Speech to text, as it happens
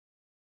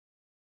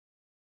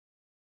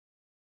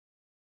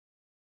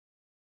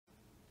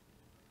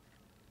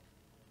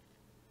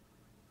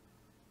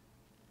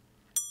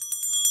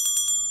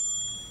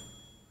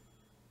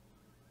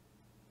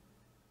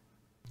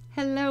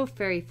Hello,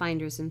 fairy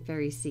finders and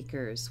fairy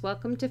seekers.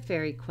 Welcome to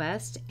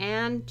FaerieQuest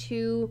and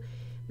to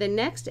the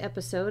next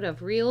episode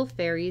of Real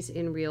Fairies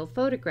in Real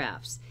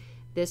Photographs.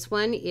 This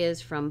one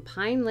is from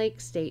Pine Lake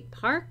State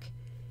Park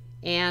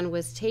and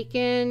was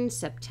taken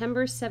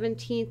September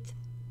 17th,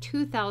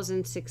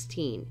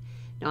 2016.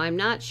 Now, I'm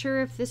not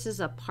sure if this is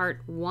a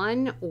part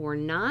 1 or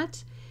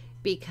not,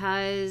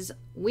 because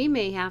we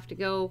may have to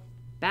go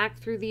back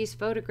through these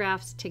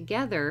photographs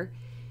together.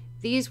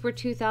 These were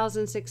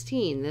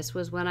 2016. This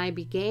was when I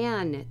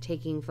began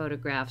taking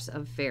photographs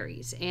of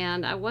fairies,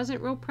 and I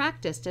wasn't real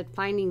practiced at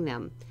finding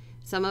them.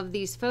 Some of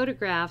these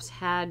photographs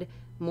had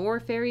more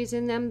fairies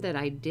in them that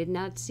I did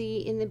not see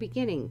in the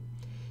beginning.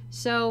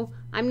 So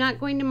I'm not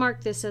going to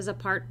mark this as a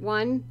part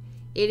 1.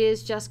 It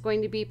is just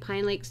going to be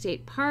Pine Lake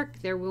State Park.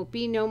 There will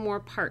be no more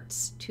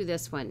parts to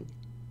this one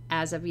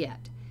as of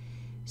yet.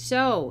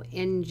 So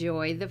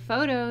enjoy the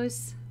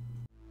photos.